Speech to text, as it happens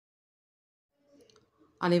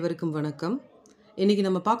அனைவருக்கும் வணக்கம். இன்னைக்கு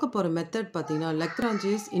நம்ம பார்க்க போற மெத்தட் பார்த்தீங்கன்னா,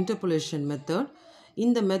 Lagrange's Interpolation மெத்தட்.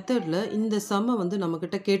 இந்த மெத்தட்ல இந்த சம்ம வந்து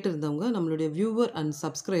நம்மகிட்ட கேட்டிருந்தவங்க, நம்மளுடைய வியூவர் அண்ட்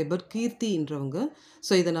சப்ஸ்கிரைபர் கீர்த்தின்றவங்க.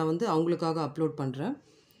 ஸோ இதை நான் வந்து அவங்களுக்காக அப்லோட் பண்ணுறேன்.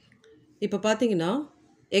 இப்போ பார்த்தீங்கன்னா,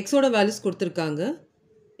 எக்ஸோட வேல்யூஸ் கொடுத்துருக்காங்க,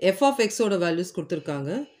 எஃப் ஆஃப் எக்ஸோட வேல்யூஸ்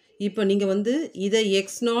கொடுத்துருக்காங்க. இப்போ நீங்கள் வந்து இதை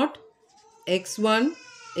x0, x1,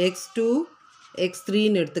 x2,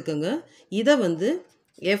 x3ன்னு எடுத்துக்கோங்க. இதை வந்து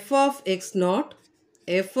F of x0,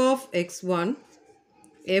 f of x1,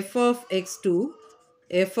 f of x2,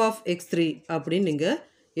 f of x3 அப்படின்னு நீங்கள்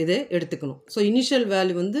இதை எடுத்துக்கணும். ஸோ இனிஷியல்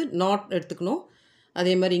வேல்யூ வந்து நாட் எடுத்துக்கணும்.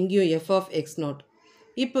 அதே மாதிரி இங்கேயும் f of x0.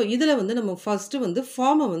 இப்போ இதில் வந்து நம்ம ஃபஸ்ட்டு வந்து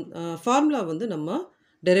ஃபார்முலா வந்து நம்ம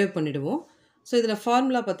டெரைவ் பண்ணிவிடுவோம். ஸோ இதில்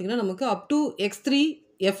ஃபார்முலா பார்த்திங்கன்னா நமக்கு up to x3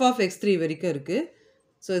 f of x3 வரைக்கும் இருக்குது.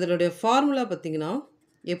 ஸோ இதனுடைய ஃபார்முலா பார்த்திங்கன்னா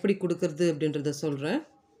எப்படி கொடுக்குறது அப்படின்றத சொல்கிறேன்.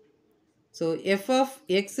 So f of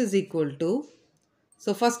x is equal to,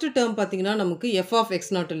 so first term பார்த்தீங்கன்னா நமக்கு எஃப் ஆஃப்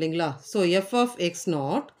எக்ஸ் நாட் இல்லைங்களா. So F of X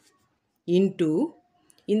naught into,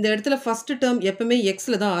 இந்த இடத்துல ஃபஸ்ட்டு டேர்ம் எப்பவுமே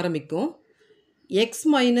எக்ஸில் தான் ஆரம்பிக்கும். X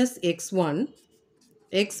minus X one,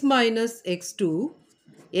 X minus X two,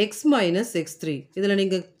 X minus X three. இதில்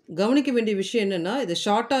நீங்கள் கவனிக்க வேண்டிய விஷயம் என்னென்னா, இதை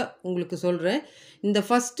ஷார்ட்டாக உங்களுக்கு சொல்கிறேன். இந்த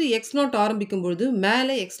ஃபஸ்ட்டு எக்ஸ் நாட் ஆரம்பிக்கும் பொழுது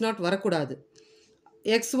மேலே எக்ஸ் நாட் வரக்கூடாது.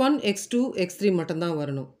 X one, X two, X three மட்டும்தான்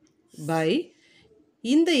வரணும். பை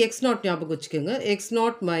இந்த x0 ஞாபகம் வச்சுக்கோங்க.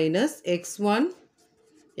 x0 minus x1,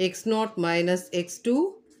 x0 minus x2,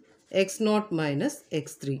 x0 minus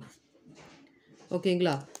x3.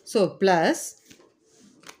 ஓகேங்களா. So plus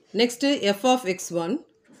next F of x1.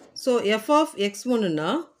 So F of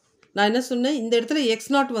x1ன்னா நான் என்ன சொன்னேன், இந்த இடத்துல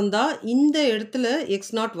x0 வந்தால் இந்த இடத்துல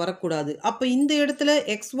x0 வரக்கூடாது. அப்போ இந்த இடத்துல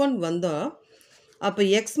x1 வந்தால் அப்போ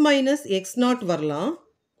x மைனஸ் x0 வரலாம்,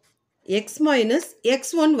 x மைனஸ்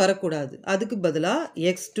x1 வரக்கூடாது. அதுக்கு பதிலாக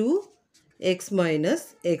x2, x minus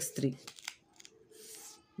x3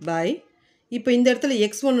 by, இப்போ இந்த இடத்துல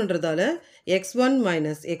x1ன்றதால x1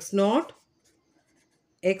 minus x0,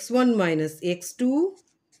 x1 minus x2,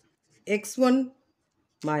 x1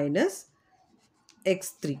 minus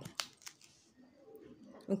x3.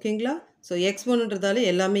 ஓகேங்களா. ஸோ x1ன்றதால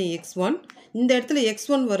எல்லாமே x1. இந்த இடத்துல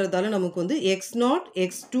x1 வர்றதால நமக்கு வந்து x0,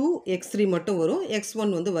 x2, x3 மட்டும் வரும், x1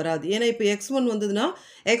 வந்து வராது. ஏன்னா இப்போ x1 வந்ததுன்னா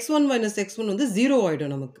x1 மைனஸ் x1 வந்து 0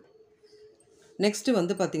 ஆகிடும் நமக்கு. நெக்ஸ்ட்டு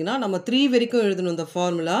வந்து பார்த்திங்கன்னா நம்ம 3 வரைக்கும் எழுதணும் இந்த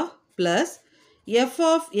formula. Plus F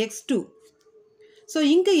of x2. So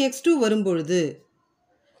இங்கே x2 வரும்பொழுது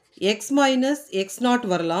x மைனஸ்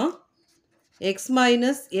x0 வரலாம், x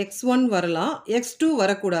மைனஸ் x1 வரலாம், x2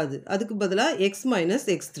 வரக்கூடாது. அதுக்கு பதிலாக x மைனஸ்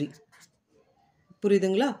x3.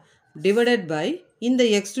 புரியுதுங்களா. டிவைடட் பை இந்த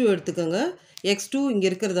x2 எடுத்துக்கோங்க. x2 இங்கே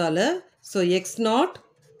இருக்கிறதால so x0,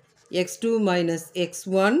 x2 minus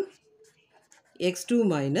x1, x2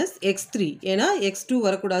 minus x3. ஏன்னா x2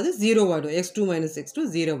 வரக்கூடாது, 0 ஆகிடும். x2 மைனஸ் x2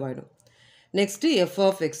 0 ஆகிடும். Next F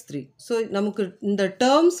of x3. So நமக்கு இந்த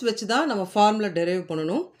டேர்ம்ஸ் வச்சு தான் நம்ம ஃபார்முலா டெரைவ்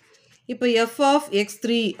பண்ணணும். இப்போ எஃப் ஆஃப்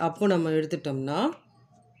x3 அப்போ நம்ம எடுத்துட்டோம்னா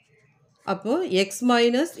அப்போது x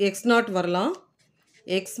மைனஸ் x0 வரலாம்,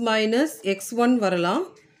 x மைனஸ் x1 வரலாம்,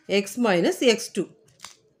 x minus x2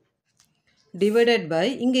 divided by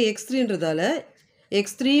இங்கே x3ன்றதால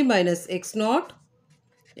x3 minus x0,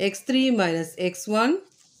 x3 minus x1,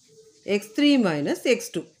 x3 minus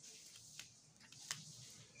x2.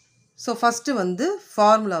 So first வந்து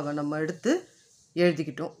ஃபார்முலாவை நம்ம எடுத்து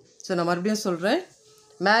எழுதிக்கிட்டோம். ஸோ நான் மறுபடியும் சொல்கிறேன்,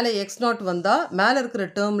 மேலே x0 வந்தால் மேலே இருக்கிற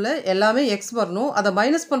டேர்மில் எல்லாமே x வரணும், அதை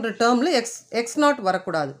மைனஸ் பண்ணுற டேர்மில் x0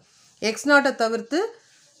 வரக்கூடாது. x0 தவிர்த்து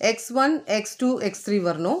x1, x2, x3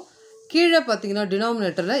 வரணும். கீழே பார்த்தீங்கன்னா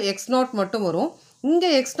டினாமினேட்டரில் x0 மட்டும் வரும். இங்கே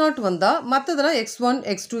x0 வந்தால் மற்றதெல்லாம் x1,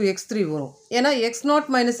 x2, x3 வரும். ஏன்னா x0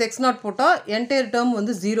 மைனஸ் x0 போட்டால் என்டையர் டேர்ம்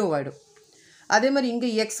வந்து 0 ஆகிடும். அதே மாதிரி இங்கே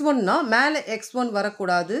x1னா மேலே x1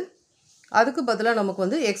 வரக்கூடாது. அதுக்கு பதிலாக நமக்கு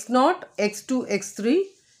வந்து x0, x2, x3,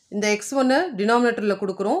 இந்த x1 டினாமினேட்டரில்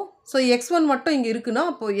கொடுக்குறோம். ஸோ x1 மட்டும் இங்கே இருக்குன்னா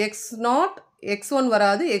அப்போது x0, x1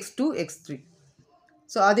 வராது, x2, x3.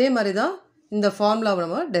 ஸோ அதே மாதிரி தான் இந்த ஃபார்முலாவை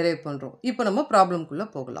நம்ம டெரைவ் பண்ணுறோம். இப்போ நம்ம ப்ராப்ளம்குள்ளே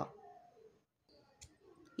போகலாம்.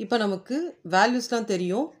 இப்போ நமக்கு வேல்யூஸ்லாம்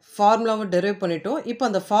தெரியும், ஃபார்முலாவை டெரைவ் பண்ணிட்டோம். இப்போ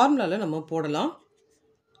அந்த ஃபார்முலாவில் நம்ம போடலாம்.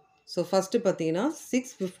 ஸோ ஃபஸ்ட்டு பார்த்தீங்கன்னா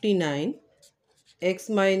 659 x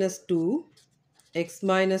minus 2, x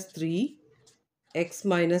minus 3, x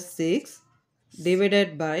minus 6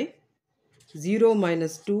 divided by 0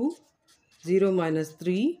 minus 2, 0 minus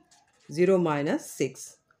 3, 0 minus 6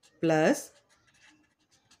 plus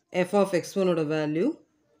f of x1 ஓட value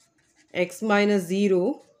x minus 0,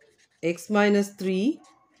 x minus 3,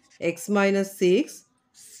 x minus 6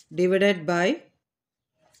 divided by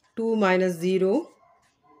 2 minus 0,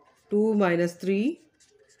 2 minus 3,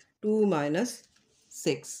 2 minus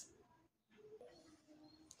 6.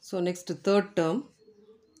 So next third term,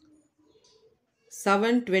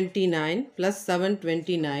 729 plus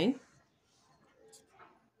 729,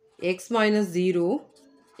 x minus 0,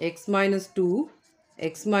 x minus 2,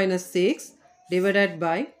 x minus 6 divided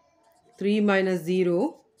by 3 minus 0,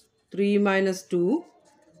 3 minus 2,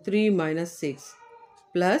 3 minus 6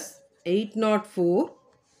 plus 804,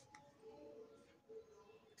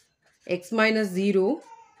 x minus 0,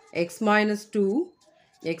 x minus 2,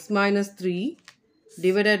 x minus 3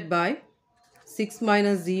 divided by 6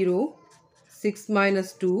 minus 0, 6 minus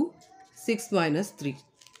 2, 6 minus 3.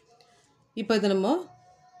 இப்போ இதை நம்ம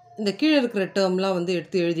இந்த கீழே இருக்கிற டேர்ம்லாம் வந்து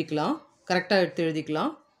எடுத்து எழுதிக்கலாம், கரெக்டாக எடுத்து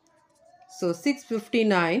எழுதிக்கலாம். So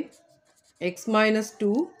 659 x minus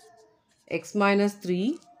 2, x minus 3,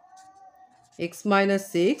 x minus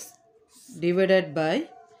 6 divided by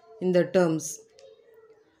in the terms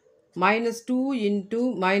minus 2 into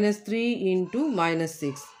minus 3 into minus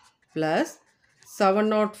 6 plus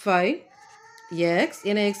 705 x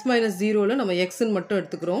ஏன்னா x minus 0ல நம்ம x ன்னு மட்டும்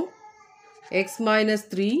எடுத்துக்கிறோம், x minus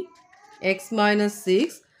 3 x minus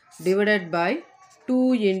 6 divided by 2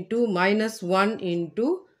 into minus 1 into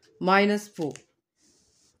minus 4.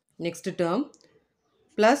 Next term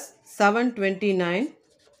plus 729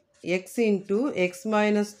 x into x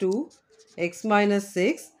minus 2 x minus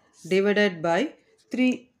 6 divided by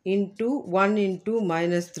 3 into 1 into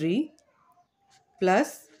minus 3 plus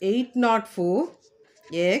 804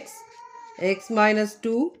 x minus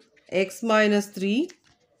 2 x minus 3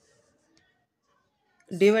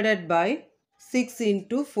 divided by 6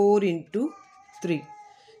 into 4 into 3.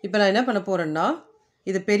 இப்போ நான் என்ன பண்ண போகிறேன்னா,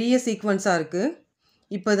 இது பெரிய சீக்வன்ஸாக இருக்குது.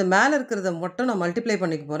 இப்போ இது மேலே இருக்கிறத மட்டும் நான் மல்டிப்ளை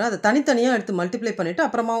பண்ணிக்க போகிறேன். அதை தனித்தனியாக எடுத்து மல்டிப்ளை பண்ணிவிட்டு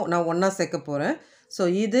அப்புறமா நான் ஒன்றா சேர்க்க போகிறேன். ஸோ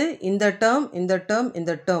இது இந்த டேர்ம் இந்த டேர்ம்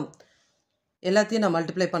இந்த டேர்ம் எல்லாத்தையும் நான்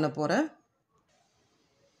மல்டிப்ளை பண்ண போகிறேன்.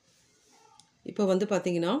 இப்போ வந்து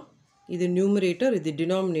பார்த்திங்கன்னா இது நியூமரேட்டர், இது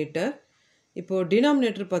டினாமினேட்டர். இப்போது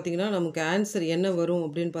டினாமினேட்டர் பார்த்திங்கன்னா நமக்கு ஆன்சர் என்ன வரும்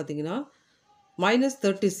அப்படின்னு பார்த்திங்கன்னா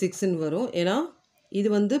 -36ன்னு வரும். ஏன்னா இது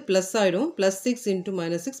வந்து ப்ளஸ் ஆகிடும், +6 இன்ட்டு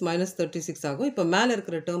 -6 -36 ஆகும். இப்போ மேலே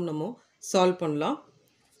இருக்கிற டேர்ம் நம்ம சால்வ் பண்ணலாம்.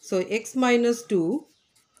 So x minus 2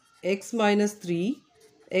 x minus 3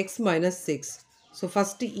 x minus 6. So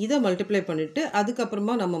first இதை மல்டிப்ளை பண்ணிவிட்டு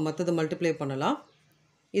அதுக்கப்புறமா நம்ம மற்றதை மல்டிப்ளை பண்ணலாம்.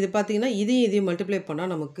 இது பார்த்திங்கன்னா இதையும் மல்டிப்ளை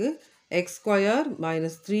பண்ணால் நமக்கு x square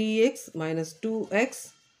minus 3x minus 2x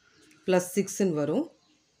plus 6ன்னு வரும்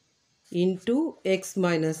இன்ட்டு x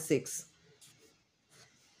minus 6.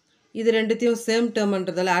 இது ரெண்டுத்தையும் சேம்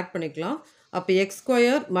டேர்ம்ன்றதால ஆட் பண்ணிக்கலாம். அப்போ x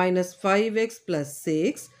square minus 5x plus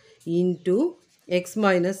 6 into X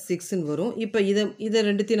minus 6ன்னு வரும். இப்போ இதை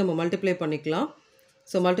ரெண்டுத்தையும் நம்ம மல்டிப்ளை பண்ணிக்கலாம்.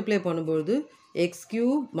 ஸோ மல்டிப்ளை பண்ணும்போது X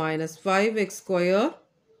cube minus 5x square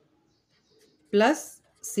plus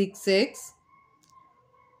 6x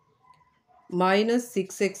minus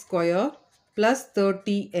 6x square plus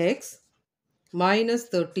 30x minus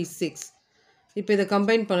 36. இப்போ இதை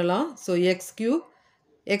கம்பைன் பண்ணலாம். So X cube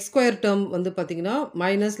X square term வந்து பார்த்திங்கன்னா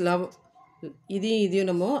 -11 இதையும்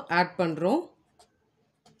நம்ம ஆட் பண்ணுறோம்,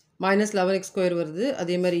 -11x ஸ்கொயர் வருது.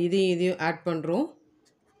 அதே மாதிரி இதையும் ஆட் பண்ணுறோம்.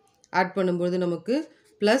 ஆட் பண்ணும்போது நமக்கு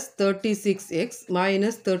ப்ளஸ் 36x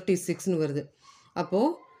minus 36ன்னு வருது.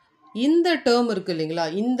 அப்போது இந்த டேர்ம் இருக்குது இல்லைங்களா,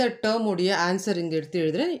 இந்த டேர்முடைய ஆன்சர் இங்கே எடுத்து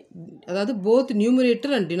எழுதுகிறேன். அதாவது both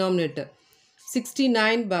numerator and denominator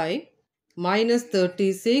 69 by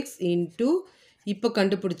 -36 into இப்போ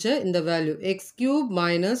கண்டுபிடிச்ச இந்த value X cube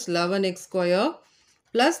minus 11x square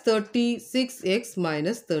plus 36x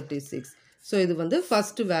minus 36. So இது வந்து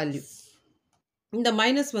ஃபஸ்ட்டு வேல்யூ. இந்த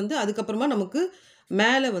மைனஸ் வந்து அதுக்கப்புறமா நமக்கு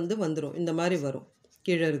மேலே வந்து வந்துடும், இந்த மாதிரி வரும்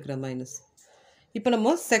கீழே இருக்கிற மைனஸ். இப்போ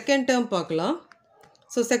நம்ம செகண்ட் டேர்ம் பார்க்கலாம்.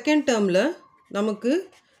 ஸோ செகண்ட் டேர்மில் நமக்கு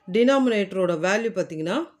டினாமினேட்டரோட வேல்யூ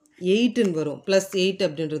பார்த்திங்கன்னா 8ன்னு வரும், +8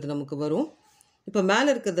 அப்படின்றது நமக்கு வரும். இப்போ மேலே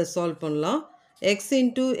இருக்கிறத சால்வ் பண்ணலாம். X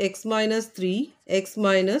into X minus 3 X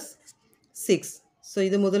minus 6. So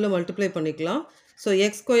இது முதல்ல மல்டிப்ளை பண்ணிக்கலாம். So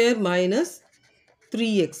X square minus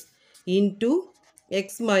 3x into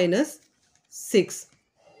X minus 6.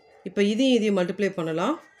 இப்போ இதையும் மல்டிப்ளை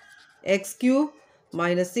பண்ணலாம். X cube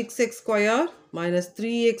minus 6x square minus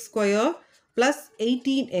 3x square plus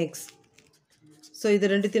 18x. So இது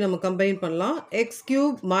ரெண்டுத்தையும் நம்ம கம்பைன் பண்ணலாம். X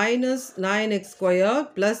cube minus 9x square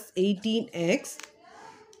plus 18x.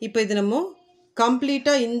 இப்போ இது நம்ம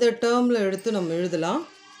கம்ப்ளீட்டாக இந்த டேர்மில் எடுத்து நம்ம எழுதலாம்.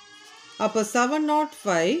 அப்போ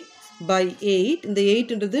 705 by 8, இந்த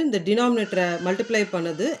 8ன்றது இந்த டினாமினேட்டரை மல்டிப்ளை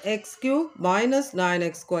பண்ணது X cube minus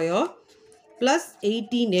 9x square plus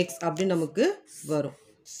 18x அப்படின்னு நமக்கு வரும்.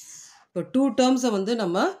 இப்போ 2 டேர்ம்ஸை வந்து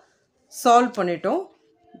நம்ம சால்வ் பண்ணிட்டோம்.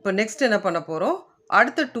 இப்போ நெக்ஸ்ட் என்ன பண்ண போகிறோம்,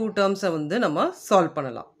 அடுத்த 2 டேர்ம்ஸை வந்து நம்ம சால்வ்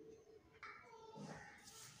பண்ணலாம்.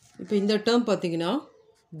 இப்போ இந்த டேர்ம் பார்த்தீங்கன்னா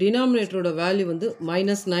டினாமினேட்டரோட வேல்யூ வந்து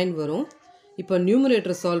 -9 வரும். இப்போ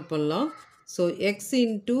நியூமரேட்டரை சால்வ் பண்ணலாம். So X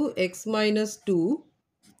into X minus two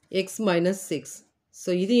X minus six. So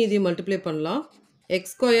இதையும் மல்டிப்ளை பண்ணலாம்.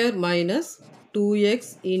 X square minus 2x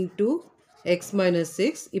into X minus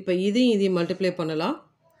six. இப்போ இதையும் மல்டிப்ளை பண்ணலாம்.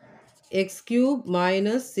 X cube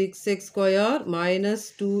minus 6x square minus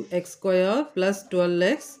 2x square plus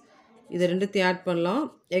 12x. இது ரெண்டுத்தையும் add பண்ணலாம்.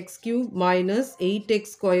 X cube minus 8x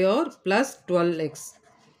square plus 12x.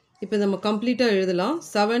 இப்போ நம்ம கம்ப்ளீட்டாக எழுதலாம்.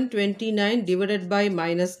 729 divided by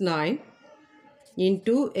 -9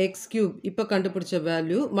 into X cube இப்போ கண்டுபிடிச்ச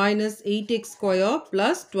value minus 8x square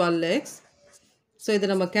plus 12x. So இதை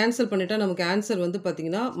நம்ம கேன்சல் பண்ணிட்டா நமக்கு ஆன்சர் வந்து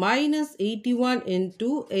பார்த்திங்கன்னா -81 into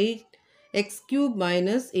 8x cube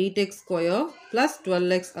minus 8x square plus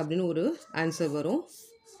 12x அப்படின்னு ஒரு ஆன்சர் வரும்.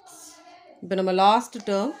 இப்போ நம்ம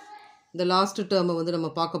இந்த லாஸ்ட் டேர்மை வந்து நம்ம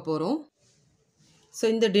பார்க்க போகிறோம். ஸோ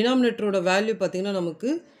இந்த டினாமினேட்டரோட வேல்யூ பார்த்திங்கன்னா நமக்கு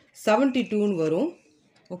 72ன்னு வரும்.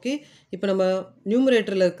 ஓகே, இப்போ நம்ம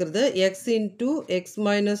நியூமரேட்டரில் இருக்கிறத X into X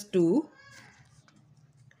minus two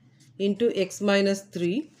into X minus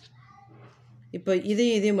three. இப்போ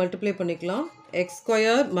இதையும் மல்டிப்ளை பண்ணிக்கலாம். X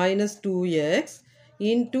square minus 2x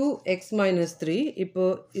into X minus three. இப்போ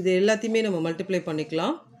இது எல்லாத்தையுமே நம்ம மல்டிப்ளை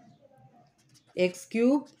பண்ணிக்கலாம். X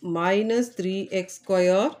cube minus 3x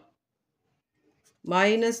square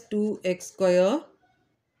minus 2x square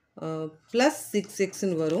plus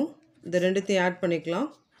 6xன்னு வரும். இந்த ரெண்டுத்தையும் ஆட் பண்ணிக்கலாம்.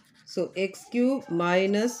 So X cube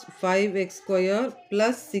minus 5x square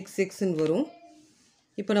plus 6xன்னு வரும்.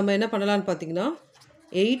 இப்போ நம்ம என்ன பண்ணலான்னு பார்த்தீங்கன்னா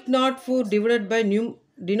 804 டிவைடட் பை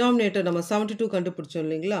டினாமினேட்டர் நம்ம 72 கண்டுபிடிச்சோம்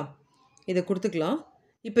இல்லைங்களா, இதை கொடுத்துக்கலாம்.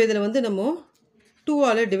 இப்போ இதில் வந்து நம்ம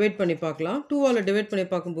 2ஆல் டிவைட் பண்ணி பார்க்கலாம். 2ஆல் டிவைட் பண்ணி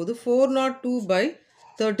பார்க்கும்போது 402 பை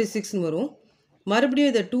 36ன்னு வரும்.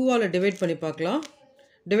 மறுபடியும் இதை 2ஆல் டிவைட் பண்ணி பார்க்கலாம்.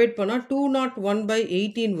 டிவைட் பண்ணால் 201 பை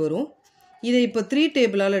 18 வரும். இதை இப்போ 3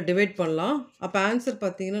 டேபிளால் டிவைட் பண்ணலாம். அப்போ ஆன்சர்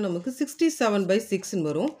பார்த்தீங்கன்னா நமக்கு 67 பை 6ன்னு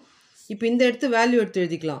வரும். இப்போ இந்த இடத்து வேல்யூ எடுத்து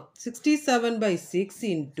எழுதிக்கலாம். 67 பை 6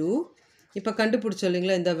 இன்ட்டு இப்போ கண்டுபிடிச்சோம்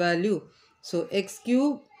இல்லைங்களா இந்த value. So X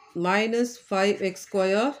cube minus 5x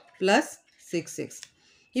square plus 6x.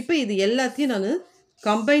 இப்போ இது எல்லாத்தையும் நான்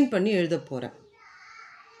கம்பைன் பண்ணி எழுத போகிறேன்.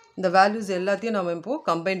 இந்த வேல்யூஸ் எல்லாத்தையும் நம்ம இப்போது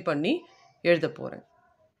கம்பைன் பண்ணி எழுத போகிறேன்.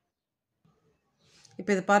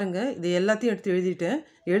 இப்போ இது பாருங்கள், இது எல்லாத்தையும் எடுத்து எழுதிட்டேன்.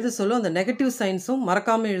 எழுத சொல்ல அந்த நெகட்டிவ் சைன்ஸும்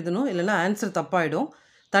மறக்காமல் எழுதணும், இல்லைன்னா ஆன்சர் தப்பாயிடும்.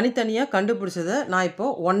 தனித்தனியாக கண்டுபிடிச்சதை நான்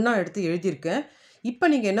இப்போது ஒன்றா எடுத்து எழுதியிருக்கேன். இப்போ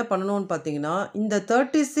நீங்கள் என்ன பண்ணணும்னு பார்த்தீங்கன்னா இந்த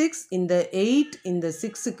 36 இந்த 8 இந்த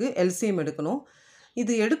 6க்கு எல்சிஎம் எடுக்கணும்.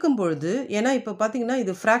 இது எடுக்கும் பொழுது ஏன்னா இப்போ பார்த்தீங்கன்னா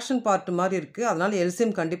இது ஃப்ராக்ஷன் பார்ட் மாதிரி இருக்குது, அதனால்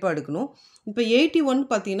எல்சிஎம் கண்டிப்பாக எடுக்கணும். இப்போ 81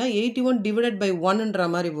 பார்த்தீங்கன்னா 81 டிவைடட் பை 1ன்ற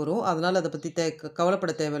மாதிரி வரும், அதனால் அதை பற்றி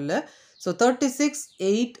கவலைப்பட தேவையில்லை. ஸோ 36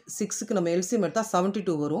 8 6க்கு நம்ம எல்சிஎம் எடுத்தால்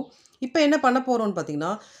 72 வரும். இப்போ என்ன பண்ண போகிறோம்னு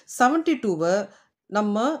பார்த்தீங்கன்னா 72வை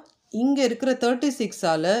நம்ம இங்கே இருக்கிற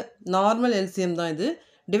 36ஆல் நார்மல் எல்சிஎம் தான் இது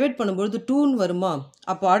டிவைட் பண்ணும்பொழுது 2ன்னு வருமா.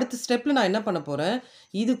 அப்போ அடுத்த ஸ்டெப்பில் நான் என்ன பண்ண போகிறேன்,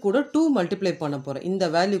 இது கூட 2 மல்டிப்ளை பண்ண போகிறேன். இந்த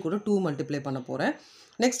வேல்யூ கூட 2 மல்டிப்ளை பண்ண போகிறேன்.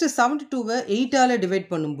 நெக்ஸ்ட்டு 72வை 8ஆல் டிவைட்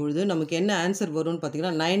பண்ணும்பொழுது நமக்கு என்ன ஆன்சர் வரும்னு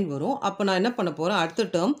பார்த்தீங்கன்னா 9 வரும். அப்போ நான் என்ன பண்ண போகிறேன், அடுத்த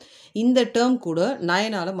டேர்ம் இந்த டேர்ம் கூட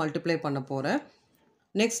 9ஆல் மல்டிப்ளை பண்ண போகிறேன்.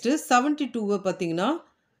 நெக்ஸ்ட்டு 72வை பார்த்தீங்கன்னா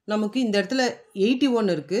நமக்கு இந்த இடத்துல 81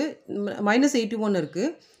 இருக்குது, -81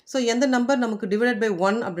 இருக்குது. ஸோ எந்த நம்பர் நமக்கு டிவைடட் பை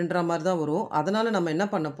 1 அப்படின்ற மாதிரி தான் வரும். அதனால் நம்ம என்ன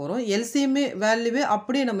பண்ண போகிறோம், எல்சிஎம்ஏ வேல்யூவே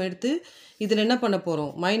அப்படியே நம்ம எடுத்து இதில் என்ன பண்ண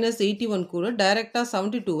போகிறோம், -81 கூட டைரெக்டாக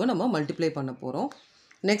 72வை நம்ம மல்டிப்ளை பண்ண போகிறோம்.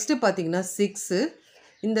 நெக்ஸ்ட்டு பார்த்தீங்கன்னா 6.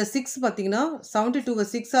 இந்த 6 பார்த்தீங்கன்னா 72வை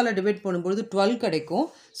 6ஆல் டிவைட் பண்ணும்பொழுது 12 கிடைக்கும்.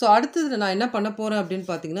 ஸோ அடுத்தது நான் என்ன பண்ண போகிறேன் அப்படின்னு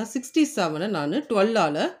பார்த்தீங்கன்னா 67னை நான்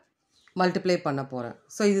 12ஆல் மல்டிப்ளை பண்ண போகிறேன்.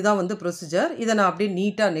 ஸோ இதுதான் வந்து ப்ரொசீஜர். இதை நான் அப்படியே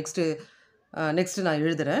நீட்டாக நெக்ஸ்ட்டு நான்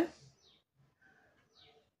எழுதுகிறேன்.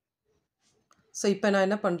 ஸோ இப்போ நான்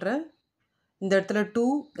என்ன பண்ணுறேன், இந்த இடத்துல 2,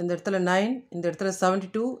 இந்த இடத்துல 9, இந்த இடத்துல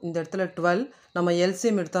 72, இந்த இடத்துல 12 நம்ம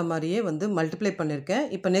எல்சிஎம் எடுத்த மாதிரியே வந்து மல்டிப்ளை பண்ணியிருக்கேன்.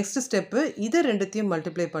 இப்போ நெக்ஸ்ட் ஸ்டெப்பு இதை ரெண்டுத்தையும்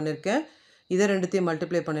மல்டிப்ளை பண்ணியிருக்கேன். 81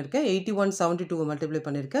 72வை மல்டிப்ளை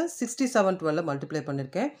பண்ணியிருக்கேன். 67 12 மல்டிப்ளை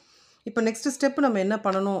பண்ணியிருக்கேன். இப்போ நெக்ஸ்ட் ஸ்டெப்பு நம்ம என்ன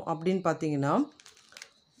பண்ணணும் அப்படின்னு பார்த்தீங்கன்னா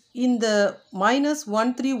இந்த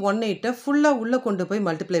 -1318 ஃபுல்லாக உள்ளே கொண்டு போய்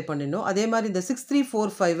மல்டிப்ளை பண்ணிடணும். அதே மாதிரி இந்த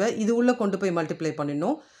 6345 இது உள்ளே கொண்டு போய் மல்டிப்ளை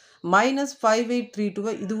பண்ணிடணும்.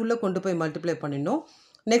 -5832 இது உள்ளே கொண்டு போய் மல்டிப்ளை பண்ணிடணும்.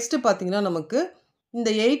 நெக்ஸ்ட்டு பார்த்தீங்கன்னா நமக்கு இந்த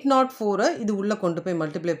 804 இது உள்ளே கொண்டு போய்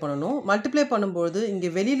மல்டிப்ளை பண்ணணும். மல்டிப்ளை பண்ணும்போது இங்கே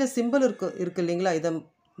வெளியில் சிம்பிள் இருக்குது இல்லைங்களா, இதை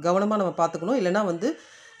கவனமாக நம்ம பார்த்துக்கணும், இல்லைனா வந்து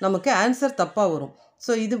நமக்கு ஆன்சர் தப்பாக வரும்.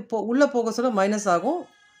 ஸோ இது உள்ளே போக சொல்ல மைனஸ் ஆகும்,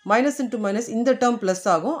 மைனஸ் இன்ட்டு மைனஸ் இந்த டேர்ம் ப்ளஸ்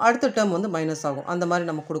ஆகும், அடுத்த டேர்ம் வந்து மைனஸ் ஆகும், அந்த மாதிரி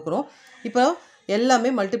நம்ம கொடுக்குறோம். இப்போ எல்லாமே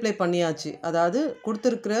மல்டிப்ளை பண்ணியாச்சு. அதாவது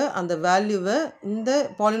குடுத்திருக்கிற அந்த வேல்யூவை இந்த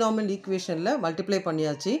பாலினாமியல் ஈக்குவேஷனில் மல்டிப்ளை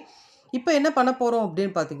பண்ணியாச்சு. இப்போ என்ன பண்ண போகிறோம்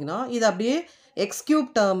அப்படின்னு பார்த்தீங்கன்னா, இது அப்படியே எக்ஸ் கியூப்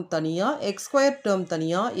டேர்ம் தனியாக, எக்ஸ் ஸ்கொயர் டேர்ம்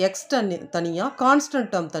தனியாக, எக்ஸ் தனியாக, கான்ஸ்டன்ட்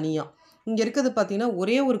டேர்ம் தனியாக. இங்கே இருக்கிறது பார்த்தீங்கன்னா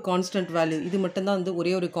ஒரே ஒரு கான்ஸ்டன்ட் வேல்யூ. இது மட்டும்தான் வந்து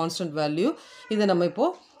ஒரே ஒரு கான்ஸ்டன்ட் வேல்யூ. இதை நம்ம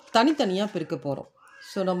இப்போது தனித்தனியாக பிரிக்க போகிறோம்.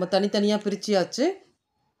 ஸோ நம்ம தனித்தனியாக பிரிச்சியாச்சு.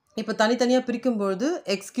 இப்போ தனித்தனியாக பிரிக்கும்பொழுது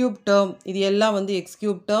எக்ஸ் கியூப் டேர்ம் இது எல்லாம் வந்து எக்ஸ்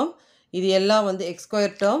கியூப் டேர்ம், இது எல்லாம் வந்து எக்ஸ்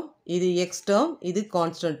ஸ்கொயர் டேர்ம், இது எக்ஸ் டேர்ம், இது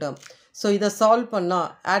கான்ஸ்டன்ட் டேர்ம். ஸோ இதை சால்வ் பண்ணால்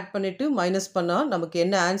ஆட் பண்ணிவிட்டு மைனஸ் பண்ணால் நமக்கு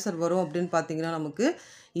என்ன ஆன்சர் வரும் அப்படின்னு பார்த்தீங்கன்னா நமக்கு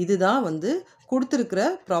இதுதான் வந்து கொடுத்துருக்கிற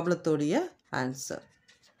ப்ராப்ளத்தோடைய ஆன்சர்.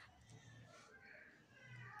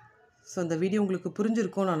 ஸோ இந்த வீடியோ உங்களுக்கு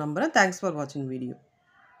புரிஞ்சிருக்கும் நான் நம்புகிறேன். தேங்க்ஸ் ஃபார் வாட்சிங் வீடியோ.